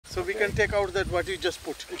So we can take out that what you just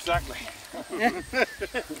put. Exactly.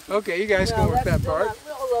 Okay, you guys go with that part. That's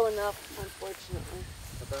not low enough, unfortunately.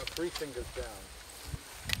 About 3 fingers down.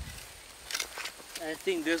 I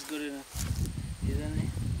think that's good enough, isn't it?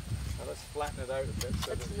 Now let's flatten it out a bit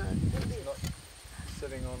so that That's it's not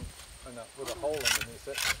sitting on with a hole underneath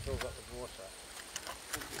it that fills up with water.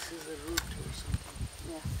 This is the root or something.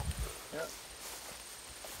 Yeah.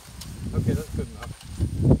 Okay, that's good enough.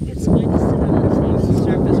 It's going to sit on the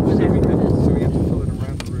surface whatever it is. So we have to fill it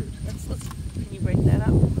around the root. Can you break that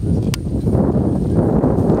up?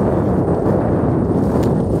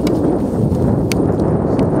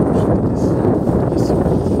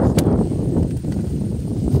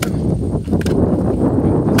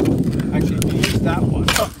 Actually, if you use that one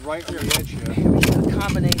right on the edge here. Here we got a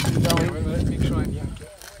combination going. Let me try and yank it.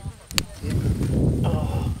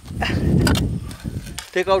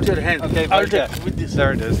 Take out your hand. Okay, I'll okay. take with this.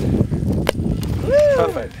 There it is.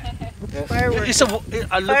 Perfect. Yes. Fireworks. It's a.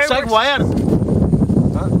 It looks like wire.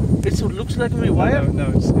 Huh? It looks like a wire.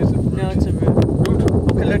 No, it's a root. No, it's a root. Root.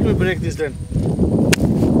 Okay, let me break this then.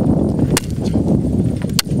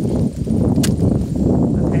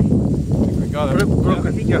 Okay. We got it. Broken.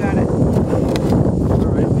 I think you got it. Do All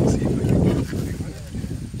right, let's see if we can get this thing.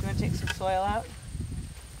 you want to take some soil out?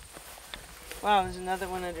 Wow, there's another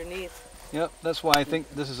one underneath. Yep, that's why I think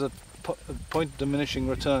this is a point diminishing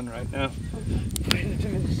return right now.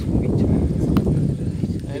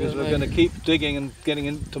 Because we're going to keep digging and getting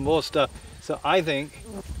into more stuff. So I think,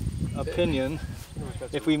 opinion,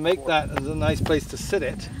 if we make that as a nice place to sit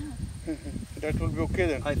it, That will be okay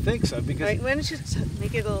then. I think so. Because Right, why don't you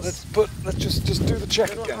make it a little, let's just do the check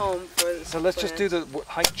little again. home for this So let's just do plant. the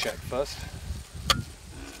height check first,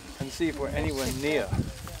 and see if we're anywhere near.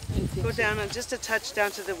 Go down on just a touch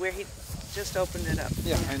down to where he just opened it up.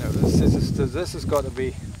 Yeah, I know. This has got to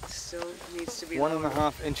be Still needs to be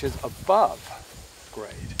 1.5 inches above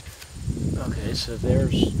grade. Okay, so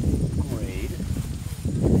there's grade.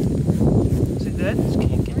 Is it good? This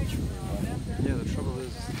can't get through. Yeah, the trouble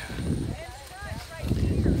is.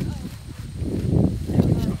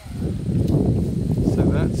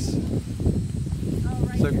 So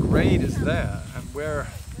so grade is there, and we're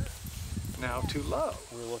now too low.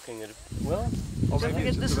 We're looking at it. Well, Or Don't maybe forget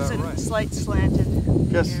it's this just is about a right. slight slanted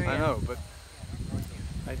Yes, area. I know, but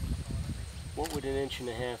what would 1.5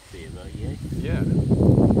 inches be? About yay? yeah,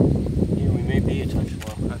 Yeah, we may be a touch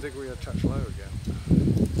low. I think we're a touch low again.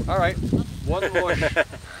 All right, one more.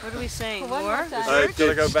 What are we saying? One More? more time.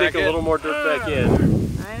 Gotta go Stick back a in. little more dirt back in.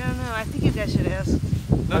 I don't know. I think you guys should ask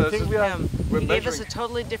No, this is, him. we're He gave us a measuring.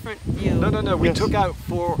 totally different view. No. We Yes.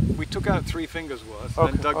 took out 3 fingers worth, and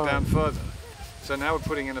Okay, then dug all down right. further. So now we're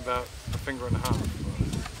putting in about 1.5 fingers,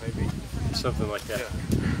 maybe. Something like that. Yeah.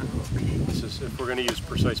 This is if we're going to use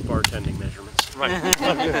precise bartending measurements. Right.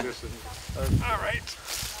 All right.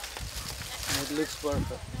 It looks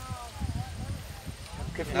perfect.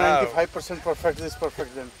 If Oh. 95% perfect is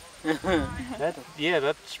perfect then. Yeah,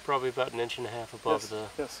 that's probably about 1.5 inches above Yes, the.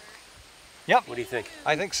 yes. Yep, What do you think?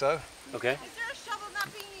 I think so. Okay.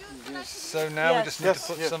 So now we Yes. just need Yes,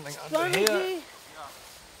 to put yes. something under here.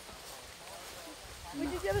 Would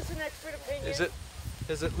you give us an expert opinion?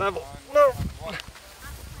 Is it level? No,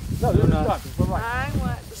 this is not. I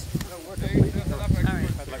want.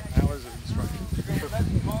 I'd like hours of instruction.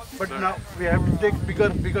 But now we have to take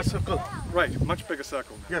bigger circle. Right, much bigger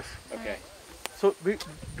circle now. Yes. Okay. So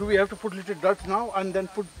do we have to put little dirt now and then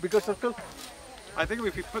put bigger circle? I think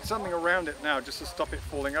if we put something around it now just to stop it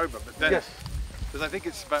falling over, but then, Yes. because I think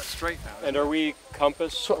it's about straight now. And are we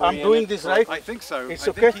compass? So I'm doing this right. I think so. It's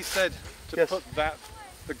I okay? think he said to Yes. put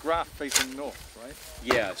the graph facing north, right?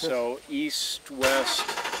 Yeah. So east, west,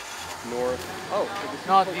 north. Oh,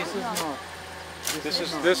 No, this is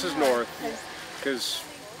not. This is north, because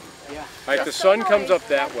the sun comes up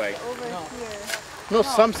that way. No,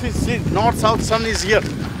 some is north, south, sun is here.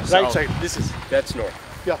 Right South. side. This is. That's north.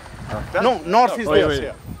 Yeah. No, north is there. wait.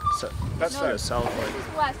 Yeah. that's No, the this south.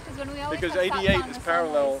 is west, because when we always Because have suns 88 on is the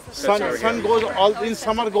parallel. sun, Sun goes all in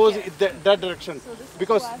summer goes in that direction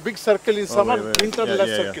because big circle in summer, winter less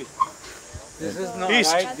circle. This is north,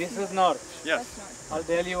 East. right? This is north. Yes. I'll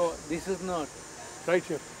tell you, this is north. Right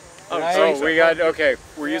here. Right? So we got okay.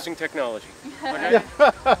 We're using technology.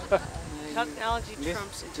 Technology This-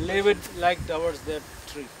 trumps it. Leave it like towards that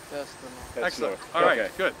tree. That's the north. That's Excellent. north. All right,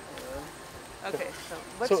 Okay. good. Okay, so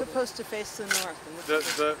what's So- supposed to face the north? And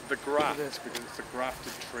what's The graft, because it's a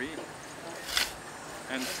grafted tree.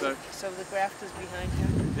 And so, so the graft is behind you?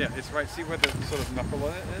 yeah, it's right. See where the sort of knuckle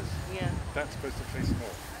on it is? Yeah. That's supposed to face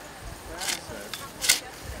north.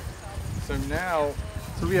 So now,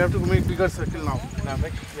 So we have to make bigger circle now.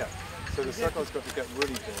 yeah. So the circle's got to get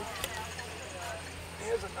really big.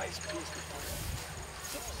 Here's a nice piece.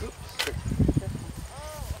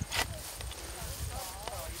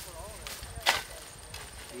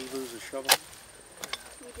 Did you lose a shovel?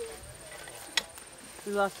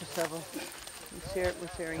 We lost a shovel. We're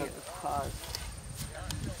sharing it with Cause.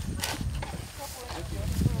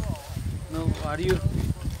 No, are you?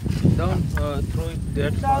 Don't throw it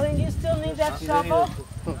that far. Darling, you still need that shovel?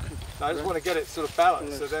 I just want to get it sort of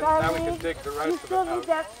balanced, so then now we can dig the You rest of still it need out.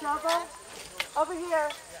 that shovel? Over here.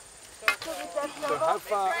 You still need that So shovel? how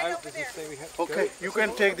far out does this say we have to go? Okay, you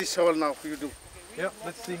can take this shovel now. You do. Yep,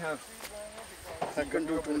 let's see how. I can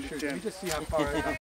do it only Shoot, 10. you just see how far out.